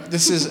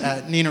This is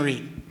Nina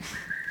Reed.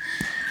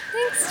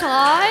 Thanks,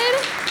 Todd.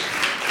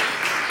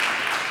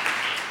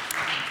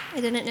 I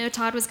didn't know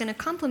Todd was going to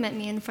compliment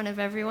me in front of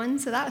everyone,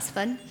 so that was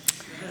fun.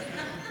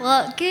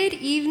 Well, good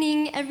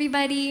evening,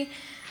 everybody.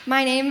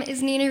 My name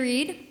is Nina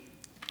Reed.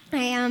 I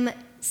am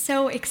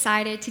so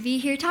excited to be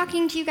here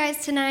talking to you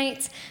guys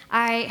tonight.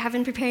 I have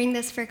been preparing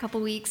this for a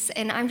couple weeks,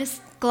 and I'm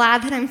just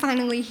glad that I'm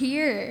finally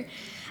here.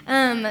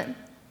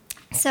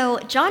 So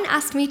John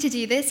asked me to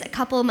do this a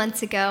couple of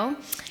months ago,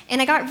 and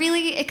I got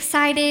really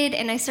excited,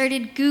 and I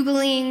started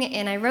Googling,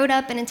 and I wrote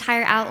up an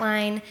entire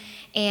outline,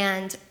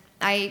 and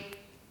I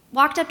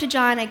walked up to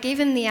John, I gave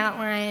him the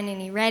outline,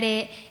 and he read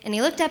it, and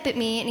he looked up at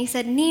me, and he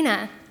said,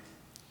 "Nina,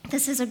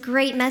 this is a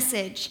great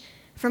message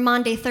for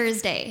Maundy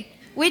Thursday,"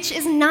 which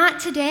is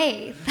not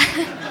today.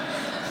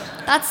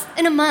 That's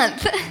in a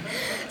month.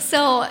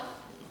 So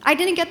I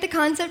didn't get the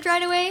concept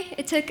right away.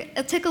 It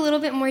took a little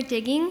bit more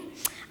digging.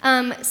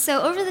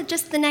 So over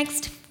just the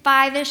next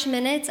 5-ish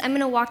minutes, I'm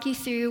going to walk you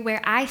through where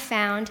I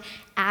found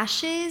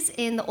ashes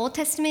in the Old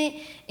Testament,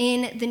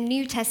 in the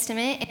New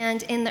Testament,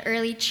 and in the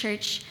early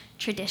church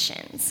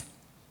traditions.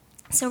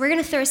 So we're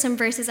going to throw some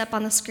verses up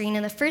on the screen,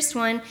 and the first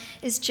one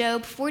is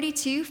Job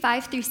 42,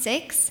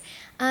 5-6,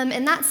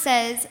 and that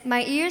says,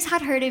 "My ears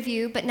had heard of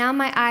you, but now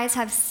my eyes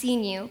have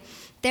seen you.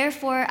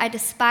 Therefore I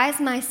despise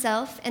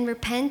myself and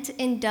repent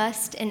in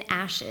dust and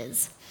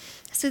ashes."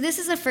 So this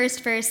is the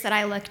first verse that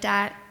I looked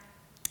at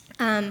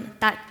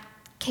that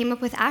came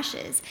up with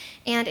ashes.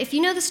 And if you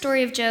know the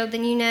story of Job,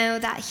 then you know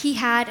that he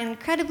had an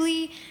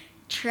incredibly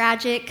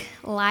tragic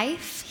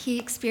life. He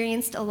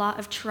experienced a lot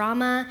of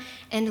trauma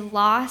and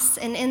loss.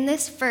 And in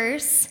this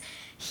verse,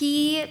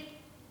 he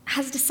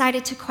has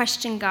decided to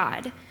question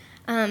God.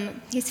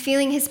 He's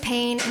feeling his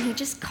pain, and he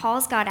just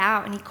calls God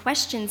out, and he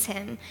questions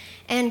him.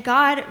 And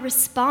God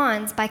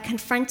responds by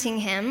confronting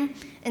him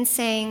and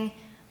saying,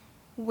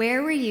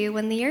 "Where were you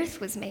when the earth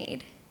was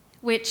made?"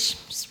 Which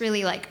just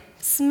really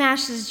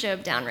smashes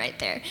Job down right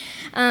there.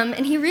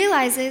 And he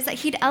realizes that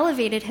he'd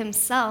elevated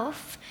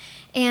himself,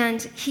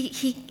 and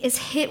he is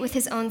hit with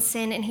his own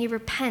sin, and he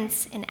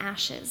repents in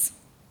ashes.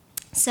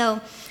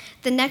 So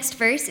the next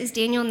verse is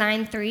Daniel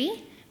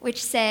 9:3,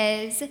 which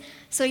says,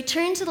 "So he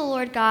turned to the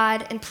Lord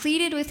God and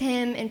pleaded with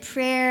him in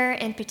prayer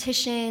and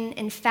petition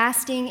and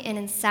fasting and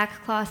in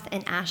sackcloth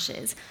and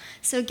ashes."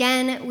 So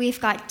again,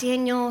 we've got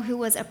Daniel, who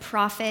was a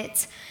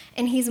prophet,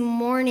 and he's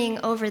mourning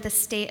over the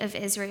state of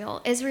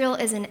Israel. Israel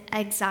is in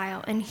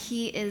exile, and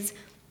he is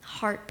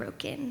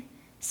heartbroken.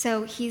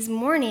 So he's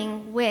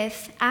mourning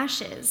with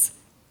ashes.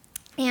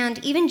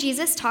 And even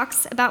Jesus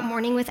talks about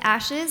mourning with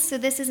ashes. So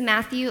this is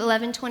Matthew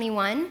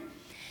 11:21.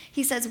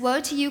 He says, "Woe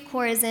to you,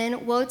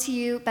 Chorazin! Woe to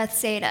you,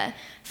 Bethsaida!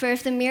 For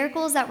if the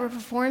miracles that were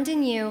performed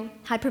in you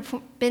had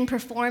been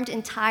performed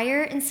in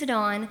Tyre and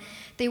Sidon,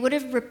 they would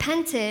have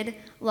repented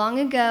long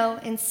ago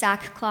in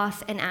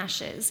sackcloth and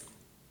ashes."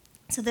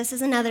 So this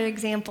is another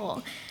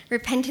example.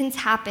 Repentance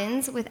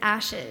happens with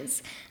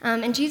ashes.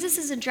 And Jesus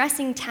is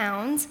addressing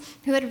towns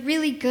who had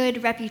really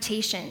good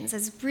reputations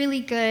as really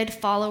good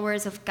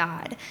followers of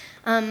God.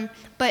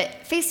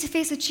 But face to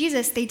face with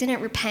Jesus, they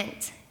didn't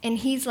repent. And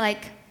he's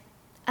like,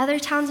 "Other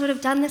towns would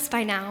have done this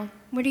by now.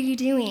 What are you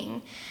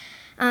doing?"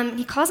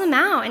 He calls them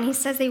out, and he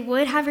says they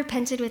would have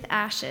repented with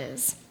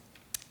ashes.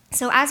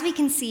 So as we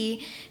can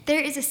see, there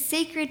is a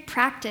sacred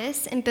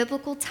practice in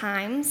biblical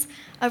times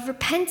of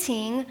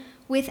repenting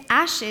with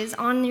ashes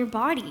on your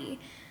body.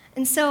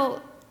 And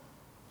so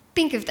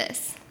think of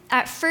this.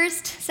 At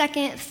first,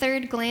 second,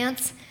 third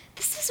glance,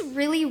 this is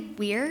really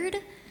weird.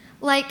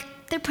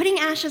 They're putting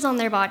ashes on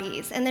their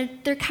bodies, and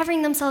they're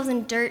covering themselves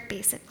in dirt,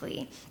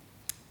 basically.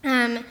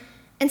 And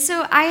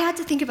so I had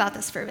to think about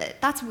this for a bit.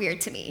 That's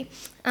weird to me.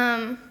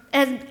 And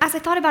as I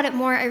thought about it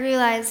more, I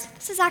realized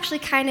this is actually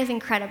kind of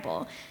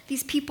incredible.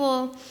 These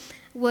people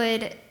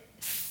would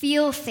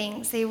feel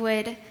things. They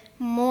would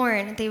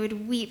mourn. They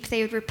would weep.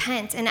 They would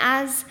repent. And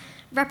as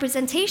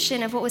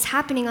representation of what was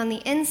happening on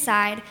the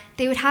inside,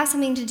 they would have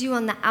something to do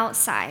on the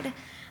outside.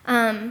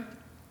 And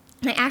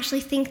I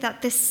actually think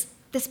that this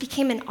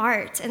became an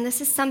art. And this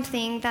is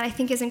something that I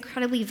think is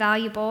incredibly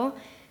valuable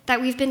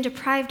that we've been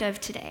deprived of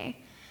today.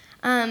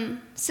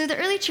 So the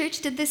early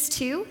church did this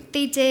too.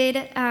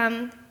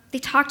 They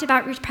talked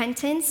about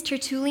repentance.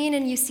 Tertullian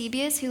and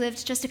Eusebius, who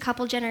lived just a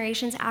couple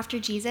generations after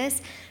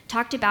Jesus,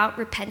 talked about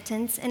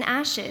repentance and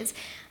ashes.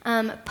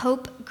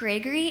 Pope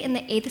Gregory in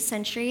the 8th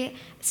century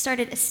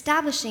started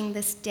establishing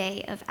this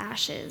day of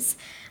ashes.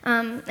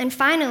 And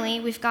finally,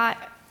 we've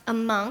got a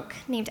monk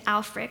named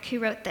Alfric who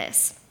wrote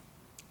this.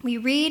 "We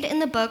read in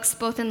the books,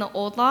 both in the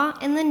Old Law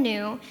and the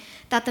New,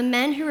 that the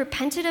men who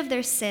repented of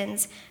their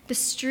sins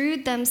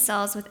bestrewed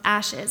themselves with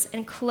ashes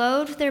and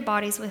clothed their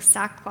bodies with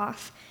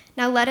sackcloth.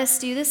 Now let us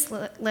do this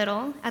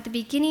little at the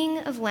beginning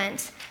of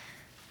Lent,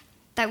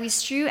 that we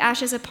strew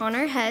ashes upon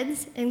our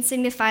heads and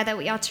signify that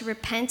we ought to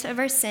repent of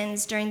our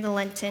sins during the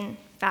Lenten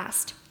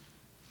fast."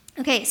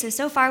 Okay,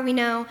 so far we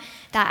know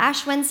that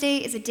Ash Wednesday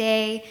is a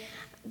day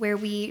where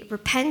we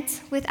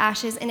repent with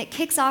ashes, and it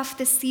kicks off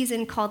this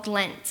season called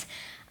Lent.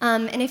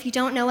 And if you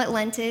don't know what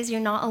Lent is, you're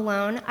not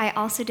alone. I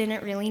also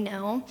didn't really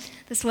know.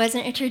 This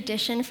wasn't a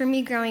tradition for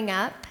me growing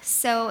up.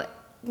 So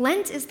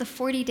Lent is the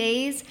 40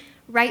 days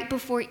right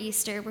before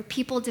Easter, where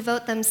people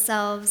devote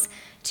themselves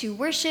to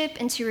worship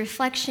and to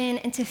reflection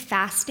and to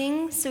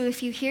fasting. So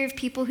if you hear of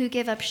people who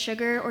give up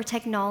sugar or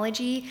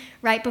technology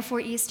right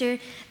before Easter,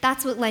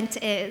 that's what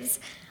Lent is.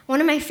 One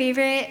of my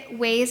favorite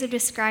ways of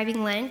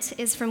describing Lent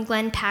is from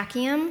Glenn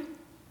Packiam,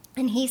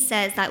 and he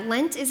says that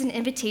Lent is an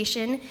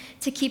invitation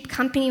to keep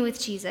company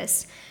with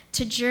Jesus,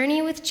 to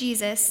journey with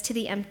Jesus to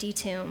the empty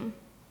tomb.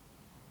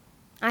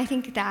 I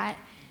think that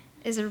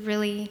is a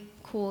really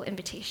cool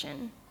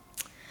invitation.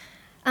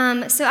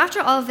 So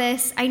after all of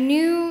this, I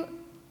knew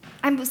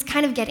I was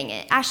kind of getting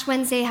it. Ash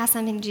Wednesday has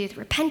something to do with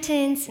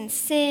repentance and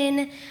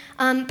sin,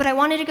 but I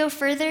wanted to go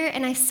further,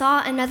 and I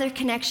saw another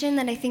connection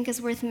that I think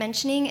is worth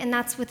mentioning, and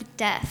that's with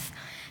death.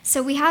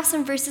 So we have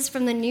some verses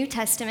from the New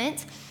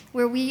Testament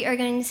where we are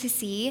going to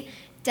see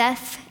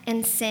death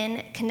and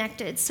sin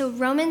connected. So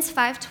Romans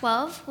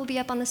 5:12 will be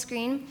up on the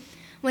screen.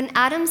 When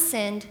Adam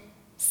sinned,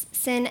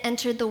 sin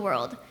entered the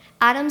world.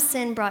 Adam's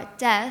sin brought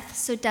death,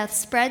 so death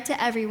spread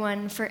to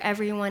everyone, for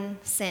everyone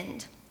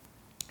sinned.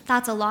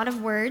 That's a lot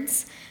of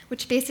words,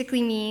 which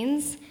basically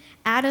means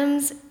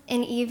Adam's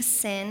and Eve's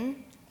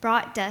sin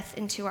brought death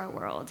into our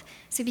world.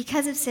 So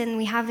because of sin,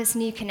 we have this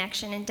new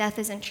connection, and death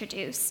is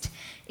introduced.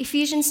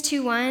 Ephesians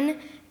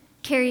 2:1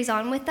 carries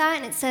on with that,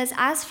 and it says,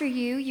 "As for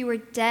you, you were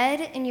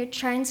dead in your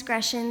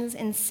transgressions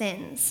and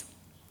sins."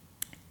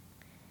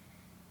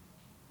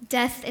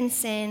 Death and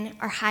sin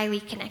are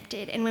highly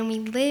connected, and when we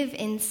live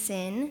in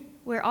sin,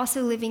 we're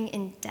also living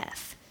in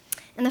death.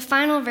 And the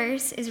final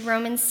verse is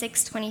Romans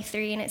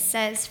 6:23, and it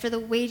says, "For the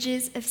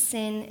wages of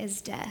sin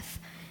is death."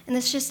 And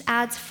this just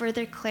adds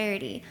further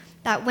clarity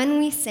that when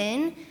we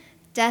sin,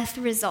 death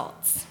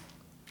results.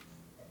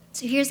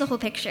 So here's the whole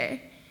picture.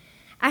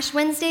 Ash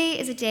Wednesday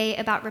is a day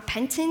about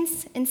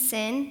repentance and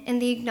sin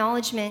and the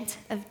acknowledgement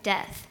of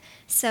death.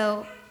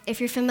 So if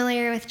you're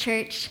familiar with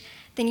church,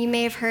 then you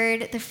may have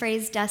heard the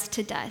phrase dust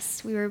to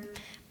dust. We were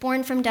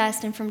born from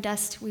dust, and from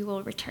dust we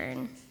will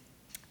return.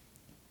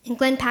 In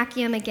Glenn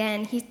Packiam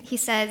again, he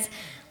says,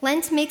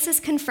 Lent makes us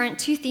confront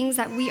two things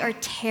that we are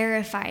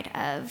terrified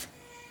of: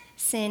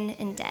 sin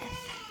and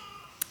death.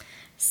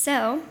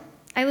 So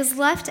I was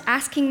left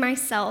asking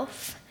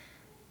myself,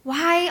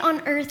 why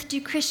on earth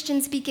do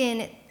Christians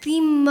begin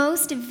the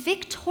most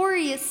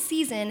victorious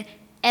season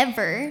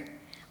ever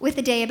with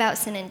a day about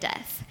sin and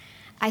death?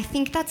 I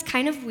think that's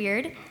kind of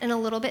weird and a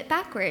little bit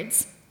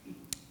backwards.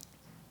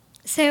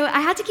 So I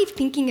had to keep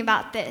thinking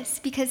about this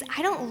because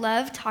I don't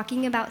love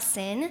talking about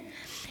sin.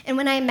 And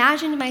when I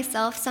imagined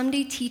myself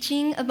someday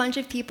teaching a bunch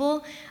of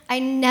people, I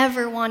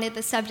never wanted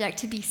the subject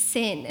to be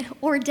sin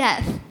or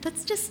death.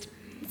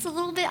 It's a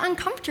little bit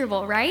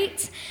uncomfortable,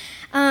 right?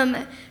 So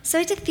I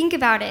had to think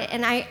about it,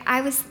 and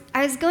I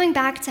was going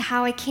back to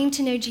how I came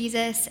to know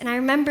Jesus, and I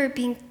remember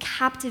being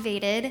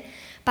captivated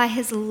by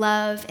his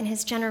love and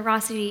his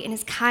generosity and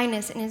his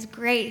kindness and his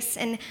grace,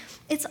 and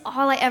it's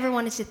all I ever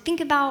wanted to think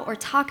about or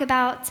talk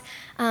about.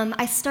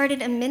 I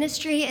started a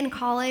ministry in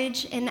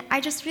college, and I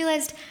just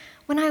realized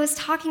when I was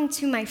talking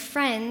to my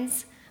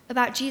friends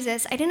about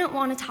Jesus, I didn't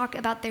want to talk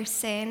about their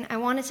sin. I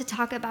wanted to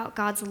talk about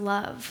God's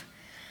love.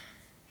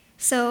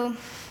 So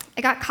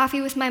I got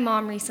coffee with my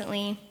mom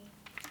recently,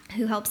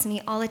 who helps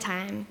me all the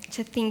time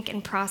to think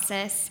and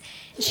process.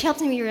 And she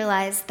helped me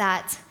realize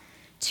that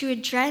to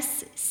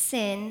address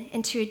sin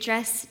and to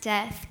address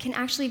death can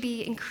actually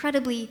be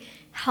incredibly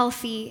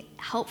healthy,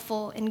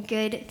 helpful, and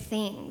good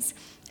things.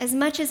 As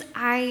much as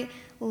I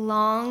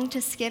long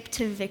to skip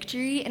to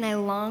victory and I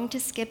long to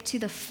skip to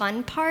the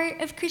fun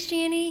part of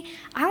Christianity,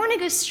 I want to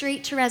go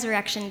straight to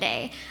Resurrection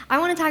Day. I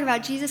want to talk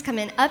about Jesus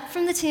coming up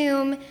from the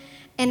tomb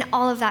and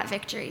all of that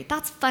victory.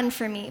 That's fun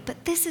for me,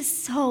 but this is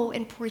so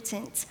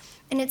important.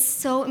 And it's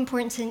so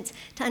important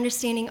to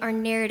understanding our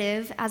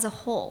narrative as a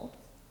whole.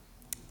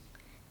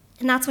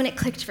 And that's when it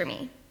clicked for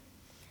me.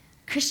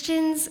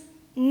 Christians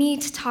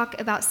need to talk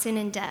about sin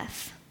and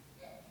death.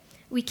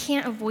 We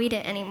can't avoid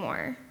it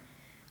anymore.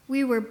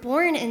 We were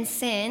born in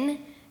sin,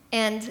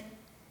 and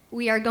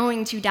we are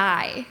going to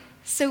die.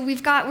 So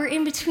we're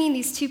in between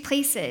these two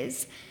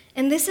places,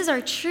 and this is our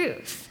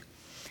truth.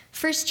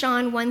 1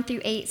 John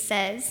 1-8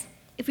 says,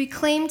 "If we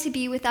claim to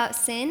be without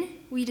sin,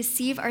 we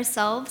deceive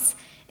ourselves,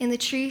 and the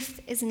truth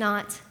is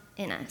not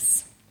in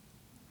us."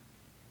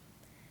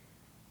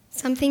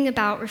 Something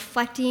about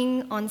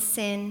reflecting on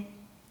sin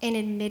and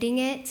admitting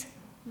it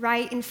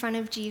right in front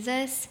of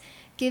Jesus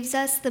gives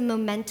us the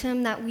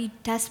momentum that we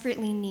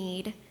desperately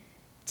need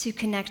to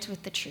connect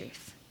with the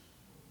truth.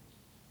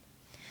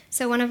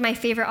 So one of my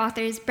favorite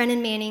authors,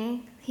 Brennan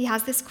Manning, he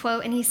has this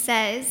quote, and he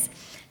says,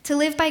 "To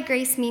live by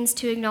grace means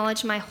to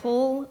acknowledge my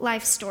whole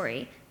life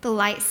story, the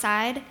light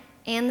side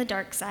and the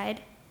dark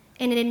side.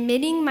 And in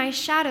admitting my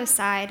shadow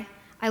side,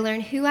 I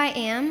learn who I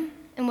am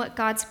and what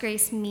God's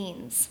grace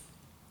means."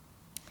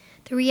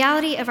 The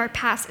reality of our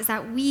past is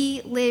that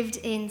we lived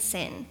in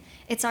sin.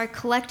 It's our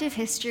collective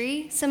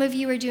history. Some of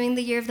you are doing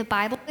the Year of the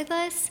Bible with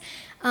us.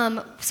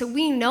 So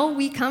we know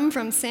we come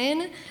from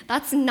sin.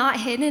 That's not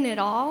hidden at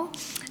all.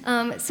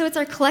 So it's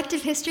our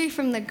collective history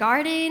from the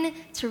garden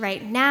to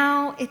right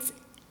now. It's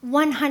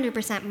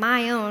 100%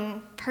 my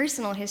own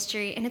personal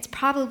history, and it's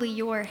probably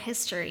your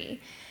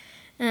history.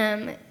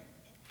 And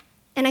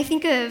I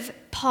think of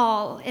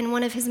Paul in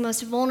one of his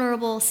most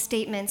vulnerable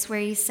statements where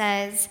he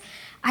says,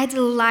 I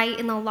delight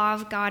in the law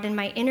of God in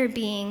my inner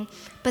being,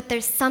 but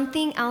there's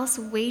something else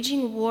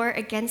waging war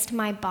against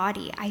my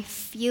body. I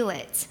feel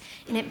it,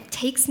 and it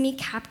takes me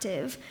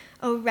captive.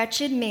 O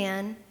wretched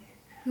man,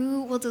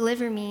 who will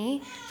deliver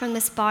me from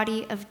this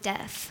body of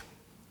death?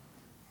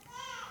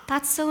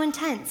 That's so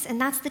intense, and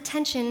that's the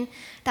tension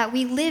that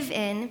we live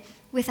in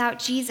without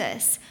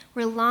Jesus.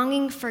 We're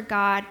longing for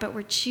God, but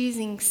we're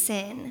choosing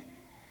sin.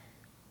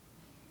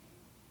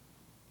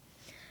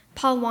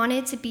 Paul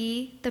wanted to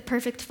be the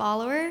perfect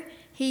follower.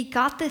 He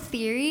got the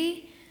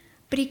theory,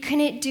 but he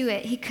couldn't do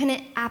it. He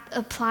couldn't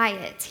apply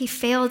it. He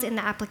failed in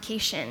the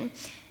application.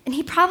 And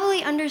he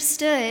probably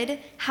understood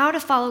how to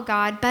follow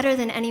God better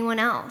than anyone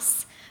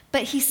else,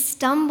 but he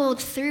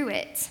stumbled through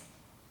it.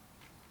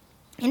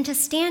 And to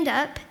stand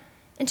up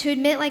and to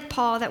admit, like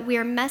Paul, that we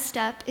are messed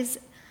up is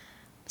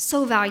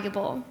so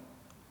valuable.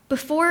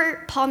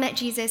 Before Paul met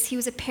Jesus, he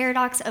was a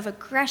paradox of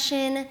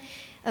aggression,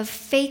 of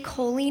fake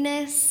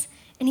holiness,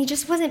 and he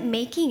just wasn't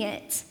making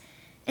it.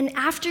 And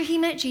after he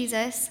met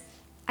Jesus,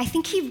 I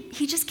think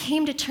he just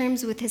came to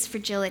terms with his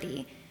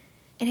fragility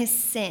and his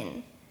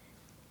sin,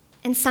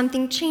 and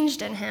something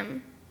changed in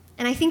him.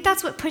 And I think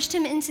that's what pushed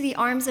him into the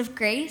arms of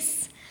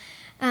grace,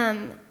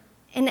 and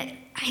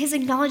his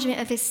acknowledgement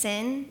of his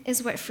sin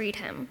is what freed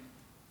him.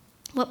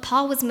 What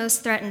Paul was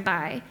most threatened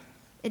by,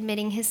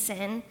 admitting his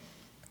sin,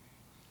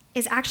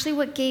 is actually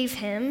what gave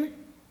him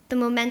the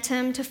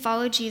momentum to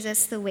follow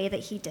Jesus the way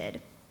that he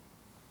did.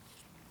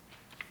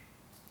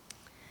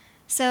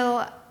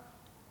 So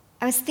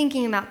I was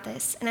thinking about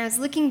this, and I was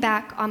looking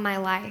back on my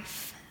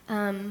life.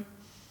 And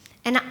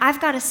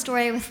I've got a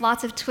story with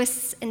lots of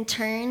twists and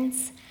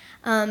turns,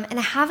 and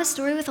I have a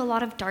story with a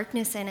lot of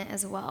darkness in it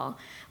as well,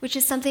 which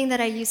is something that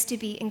I used to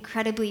be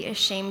incredibly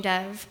ashamed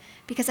of,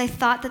 because I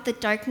thought that the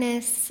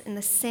darkness and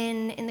the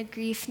sin and the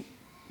grief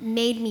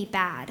made me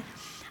bad.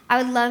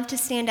 I would love to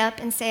stand up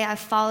and say I've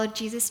followed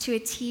Jesus to a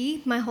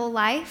T my whole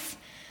life,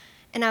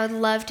 and I would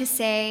love to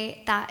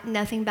say that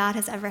nothing bad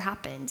has ever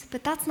happened,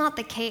 but that's not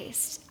the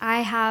case.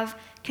 I have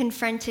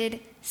confronted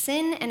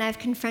sin and I've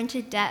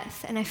confronted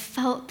death, and I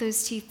felt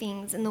those two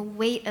things and the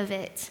weight of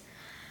it.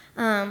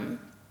 And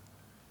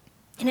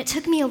it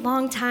took me a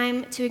long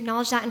time to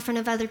acknowledge that in front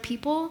of other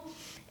people,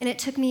 and it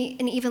took me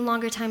an even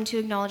longer time to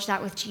acknowledge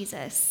that with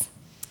Jesus.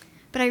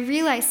 But I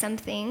realized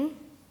something.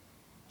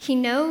 He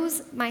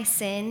knows my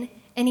sin,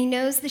 and he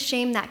knows the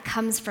shame that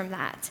comes from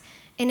that.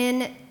 And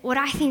in what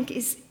I think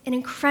is an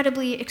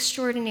incredibly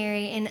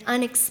extraordinary and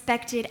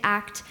unexpected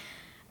act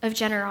of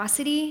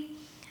generosity,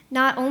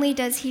 not only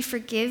does he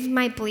forgive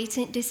my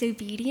blatant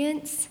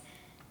disobedience,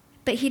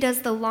 but he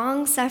does the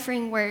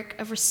long-suffering work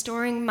of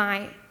restoring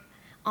my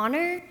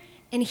honor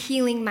and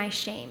healing my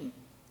shame.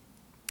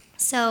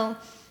 So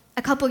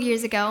a couple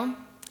years ago,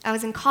 I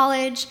was in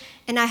college,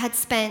 and I had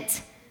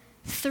spent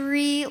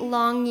 3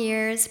 long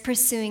years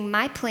pursuing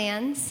my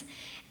plans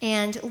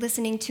and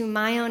listening to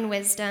my own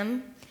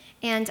wisdom.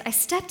 And I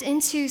stepped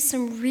into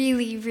some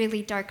really,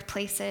 really dark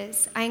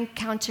places. I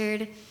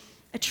encountered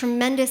a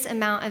tremendous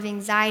amount of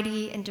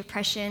anxiety and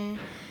depression.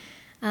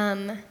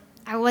 I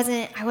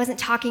wasn't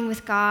talking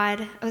with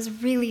God. I was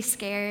really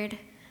scared.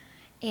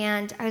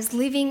 And I was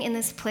living in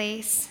this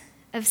place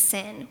of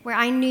sin where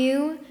I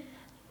knew,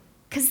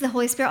 because the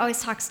Holy Spirit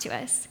always talks to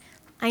us,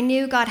 I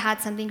knew God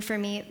had something for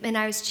me, and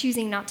I was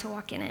choosing not to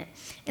walk in it.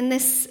 And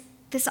this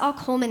all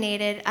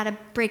culminated at a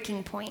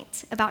breaking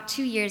point about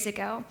 2 years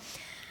ago.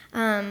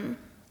 And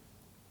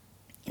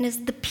it's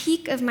the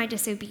peak of my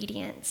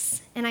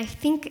disobedience. And I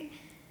think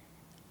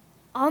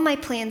all my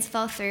plans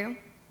fell through.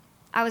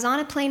 I was on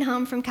a plane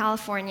home from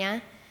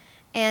California,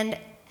 and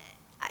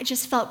I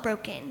just felt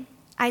broken.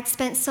 I'd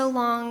spent so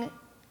long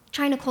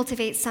trying to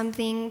cultivate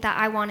something that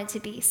I wanted to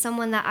be,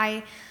 someone that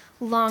I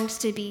longed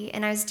to be,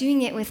 and I was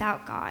doing it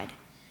without God.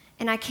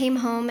 And I came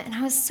home, and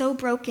I was so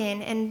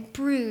broken and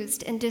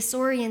bruised and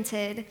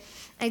disoriented.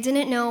 I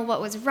didn't know what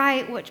was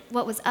right,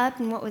 what was up,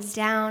 and what was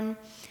down.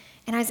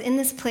 And I was in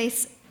this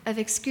place of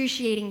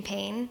excruciating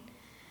pain.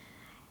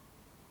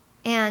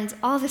 And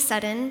all of a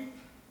sudden,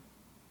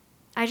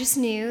 I just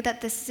knew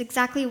that this is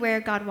exactly where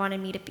God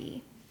wanted me to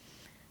be.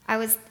 I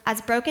was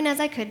as broken as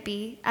I could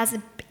be, as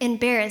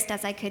embarrassed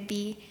as I could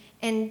be,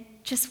 and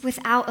just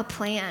without a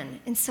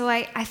plan. And so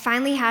I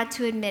finally had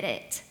to admit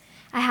it.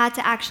 I had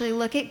to actually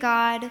look at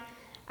God.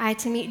 I had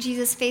to meet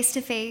Jesus face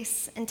to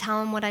face and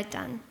tell him what I'd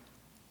done.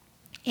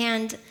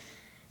 And it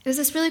was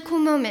this really cool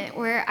moment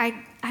where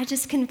I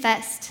just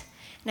confessed,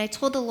 and I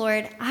told the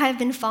Lord, I have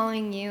been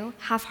following you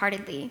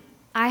half-heartedly.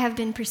 I have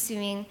been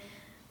pursuing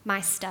my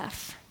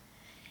stuff.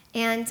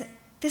 And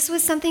this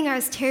was something I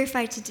was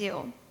terrified to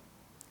do,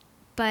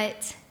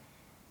 but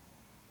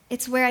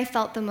it's where I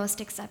felt the most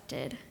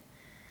accepted.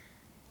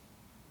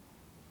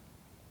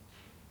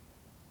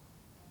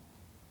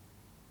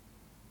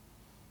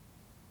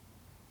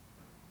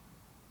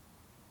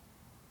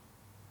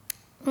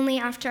 Only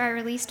after I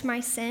released my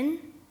sin,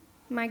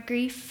 my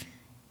grief,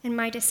 and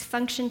my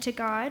dysfunction to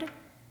God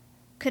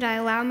could I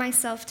allow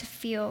myself to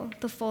feel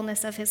the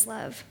fullness of his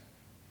love.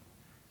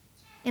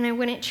 And I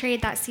wouldn't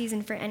trade that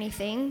season for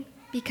anything,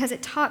 because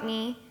it taught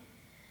me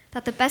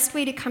that the best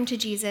way to come to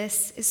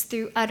Jesus is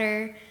through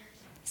utter,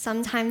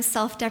 sometimes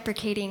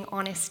self-deprecating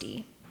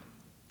honesty.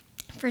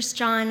 1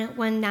 John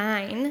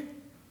 1:9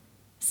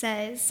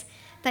 says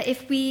that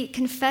if we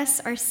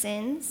confess our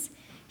sins,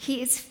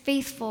 he is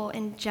faithful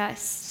and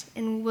just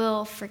and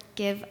will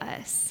forgive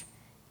us.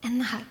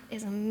 And that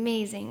is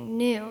amazing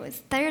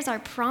news. There's our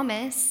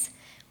promise.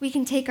 We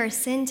can take our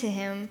sin to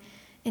him,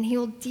 and he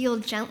will deal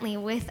gently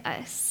with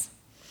us.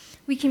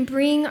 We can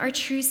bring our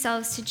true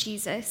selves to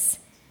Jesus.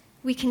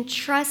 We can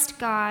trust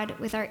God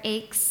with our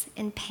aches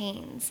and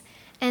pains.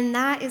 And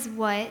that is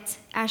what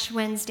Ash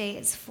Wednesday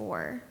is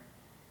for.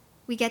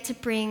 We get to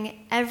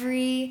bring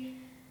every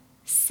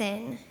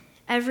sin,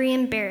 every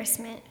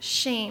embarrassment,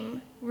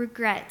 shame,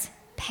 regret,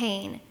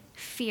 pain,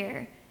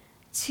 fear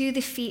to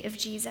the feet of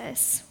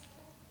Jesus.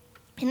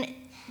 And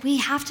we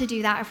have to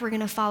do that if we're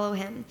going to follow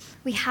him.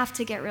 We have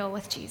to get real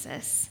with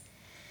Jesus.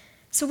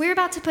 So we're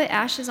about to put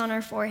ashes on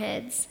our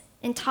foreheads,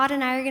 and Todd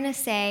and I are going to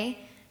say,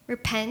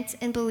 repent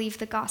and believe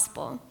the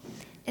gospel.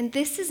 And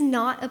this is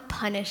not a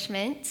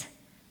punishment.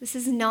 This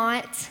is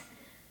not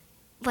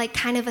like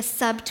kind of a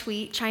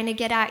subtweet trying to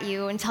get at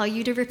you and tell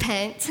you to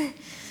repent.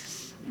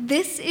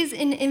 This is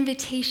an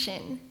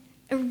invitation,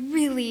 a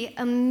really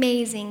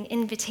amazing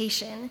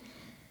invitation,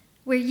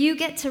 where you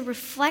get to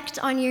reflect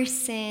on your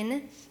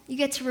sin, you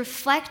get to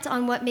reflect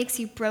on what makes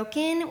you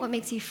broken, what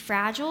makes you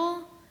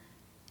fragile,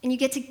 and you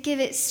get to give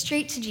it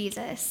straight to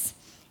Jesus.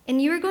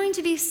 And you are going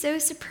to be so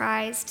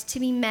surprised to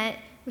be met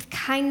with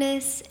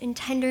kindness and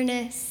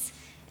tenderness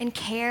and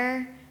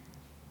care.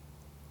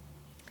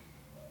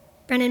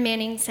 Brennan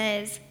Manning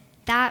says,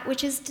 "That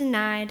which is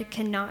denied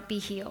cannot be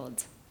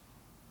healed."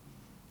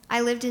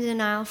 I lived in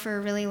denial for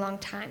a really long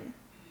time,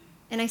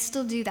 and I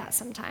still do that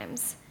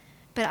sometimes.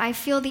 But I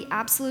feel the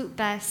absolute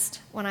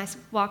best when I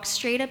walk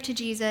straight up to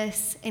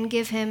Jesus and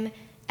give him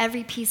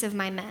every piece of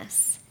my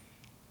mess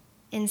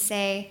and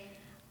say,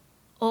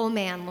 "Oh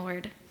man,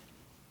 Lord,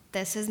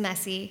 this is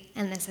messy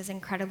and this is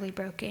incredibly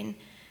broken."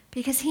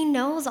 Because he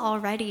knows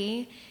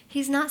already.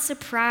 He's not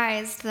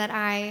surprised that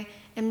I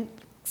am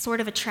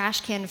sort of a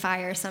trash can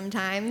fire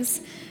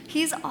sometimes.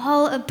 He's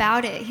all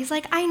about it. He's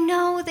like, "I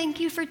know, thank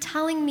you for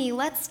telling me.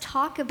 Let's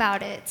talk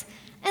about it."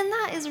 And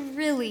that is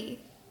really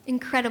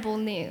incredible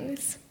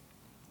news.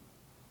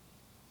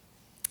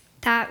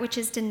 That which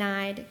is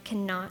denied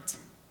cannot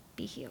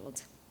be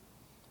healed.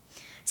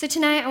 So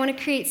tonight, I want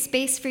to create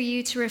space for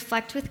you to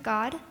reflect with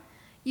God.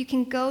 You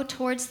can go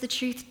towards the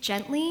truth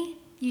gently.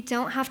 You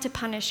don't have to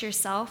punish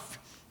yourself.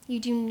 You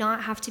do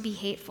not have to be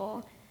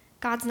hateful.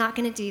 God's not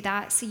going to do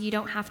that, so you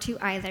don't have to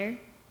either.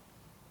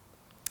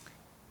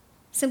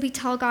 Simply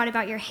tell God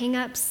about your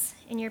hang-ups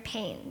and your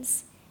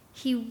pains.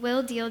 He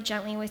will deal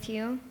gently with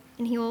you,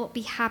 and he will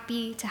be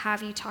happy to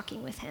have you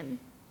talking with him.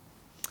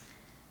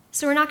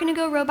 So we're not going to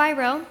go row by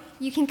row.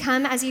 You can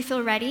come as you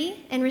feel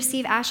ready and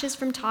receive ashes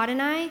from Todd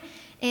and I,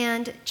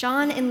 and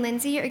John and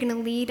Lindsay are going to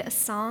lead a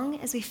song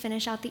as we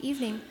finish out the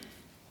evening.